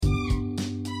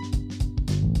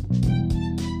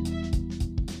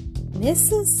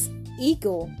Mrs.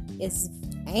 Eagle is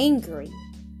angry.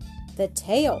 The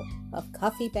tale of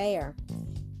Cuffy Bear.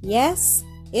 Yes,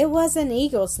 it was an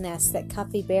eagle's nest that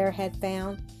Cuffy Bear had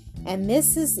found, and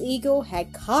Mrs. Eagle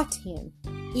had caught him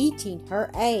eating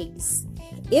her eggs.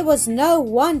 It was no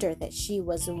wonder that she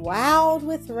was wild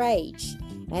with rage,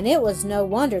 and it was no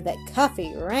wonder that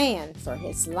Cuffy ran for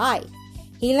his life.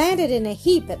 He landed in a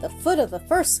heap at the foot of the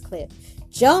first cliff,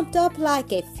 jumped up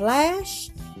like a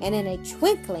flash, and in a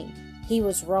twinkling he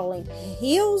was rolling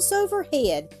heels over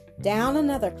head down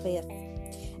another cliff.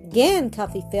 Again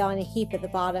Cuffy fell in a heap at the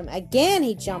bottom. Again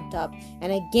he jumped up,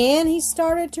 and again he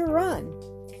started to run.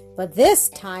 But this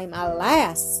time,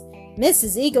 alas,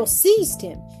 Mrs. Eagle seized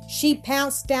him. She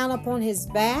pounced down upon his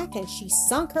back, and she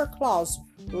sunk her claws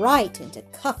right into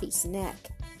Cuffy's neck.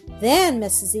 Then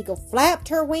Mrs. Eagle flapped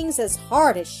her wings as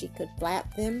hard as she could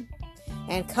flap them,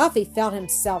 and Cuffy felt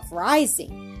himself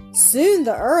rising. Soon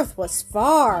the earth was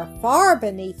far, far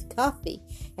beneath Cuffy,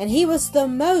 and he was the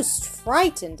most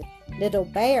frightened little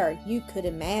bear you could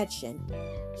imagine.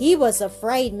 He was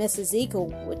afraid Mrs. Eagle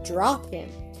would drop him,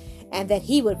 and that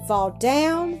he would fall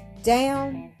down,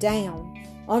 down, down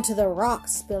onto the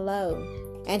rocks below.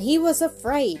 And he was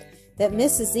afraid that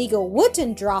Mrs. Eagle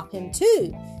wouldn't drop him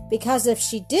too, because if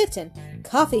she didn't,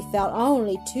 Cuffy felt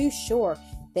only too sure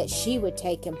that she would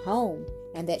take him home,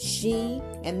 and that she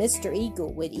and Mr.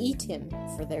 Eagle would eat him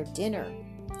for their dinner.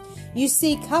 You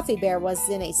see, Cuffy Bear was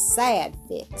in a sad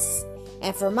fix,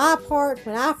 and for my part,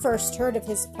 when I first heard of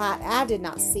his plight, I did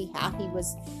not see how he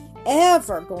was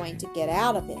ever going to get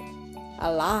out of it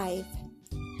alive.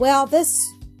 Well, this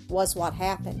was what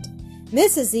happened.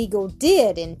 Mrs. Eagle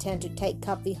did intend to take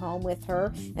Cuffy home with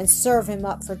her and serve him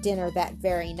up for dinner that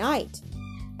very night.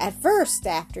 At first,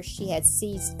 after she had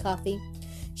seized Cuffy,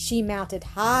 she mounted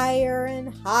higher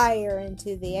and higher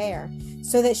into the air,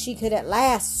 so that she could at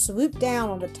last swoop down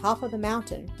on the top of the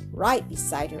mountain, right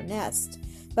beside her nest.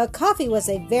 But Cuffy was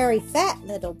a very fat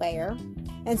little bear,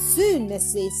 and soon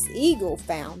Mrs. Eagle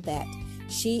found that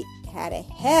she had a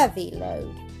heavy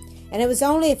load, and it was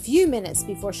only a few minutes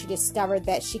before she discovered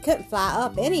that she couldn't fly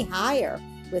up any higher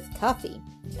with Cuffy.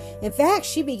 In fact,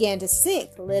 she began to sink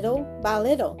little by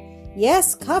little.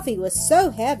 Yes, Cuffy was so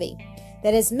heavy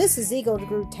that as Mrs. Eagle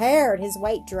grew tired, his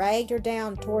weight dragged her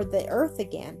down toward the earth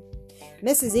again.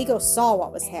 Mrs. Eagle saw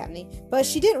what was happening, but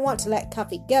she didn't want to let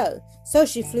Cuffy go, so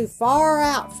she flew far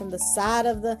out from the side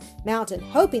of the mountain,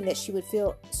 hoping that she would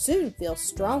soon feel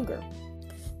stronger.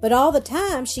 But all the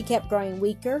time she kept growing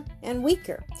weaker and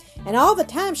weaker, and all the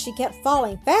time she kept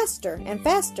falling faster and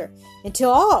faster,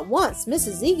 until all at once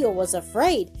Mrs. Eagle was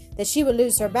afraid that she would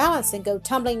lose her balance and go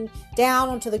tumbling down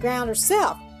onto the ground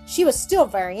herself. She was still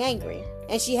very angry,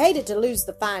 and she hated to lose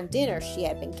the fine dinner she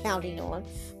had been counting on,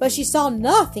 but she saw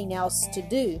nothing else to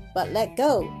do but let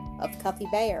go of Cuffy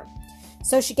Bear.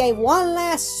 So she gave one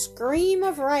last scream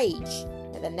of rage,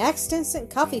 and the next instant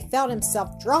Cuffy felt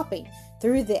himself dropping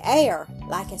through the air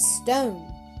like a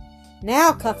stone.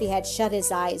 Now Cuffy had shut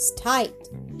his eyes tight,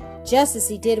 just as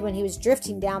he did when he was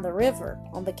drifting down the river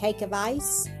on the cake of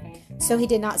ice, so he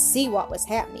did not see what was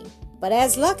happening. But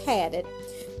as luck had it,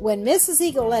 when Mrs.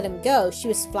 Eagle let him go, she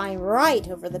was flying right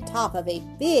over the top of a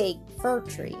big fir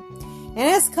tree, and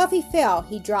as Cuffy fell,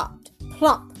 he dropped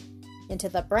plump into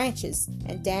the branches,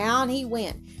 and down he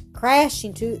went,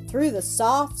 crashing through the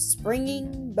soft,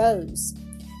 springing boughs.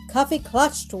 Cuffy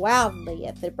clutched wildly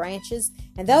at the branches,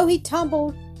 and though he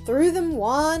tumbled through them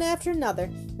one after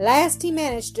another, last he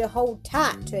managed to hold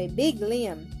tight to a big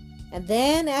limb. And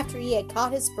then, after he had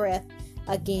caught his breath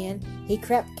again, he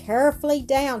crept carefully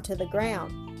down to the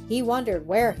ground. He wondered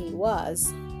where he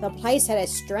was. The place had a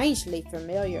strangely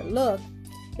familiar look.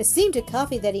 It seemed to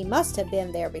Cuffy that he must have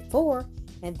been there before,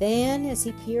 and then, as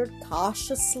he peered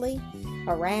cautiously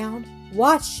around,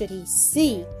 what should he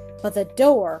see but the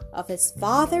door of his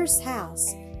father's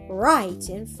house right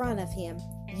in front of him?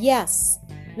 Yes,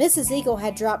 Mrs. Eagle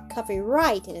had dropped Cuffy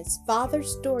right in his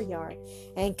father's dooryard,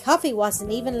 and Cuffy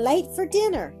wasn't even late for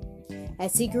dinner.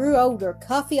 As he grew older,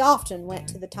 Cuffy often went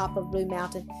to the top of Blue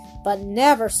Mountain, but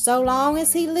never so long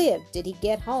as he lived did he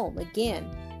get home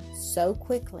again so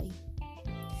quickly.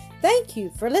 Thank you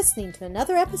for listening to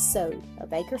another episode of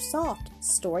AcreSoft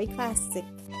Story Classic.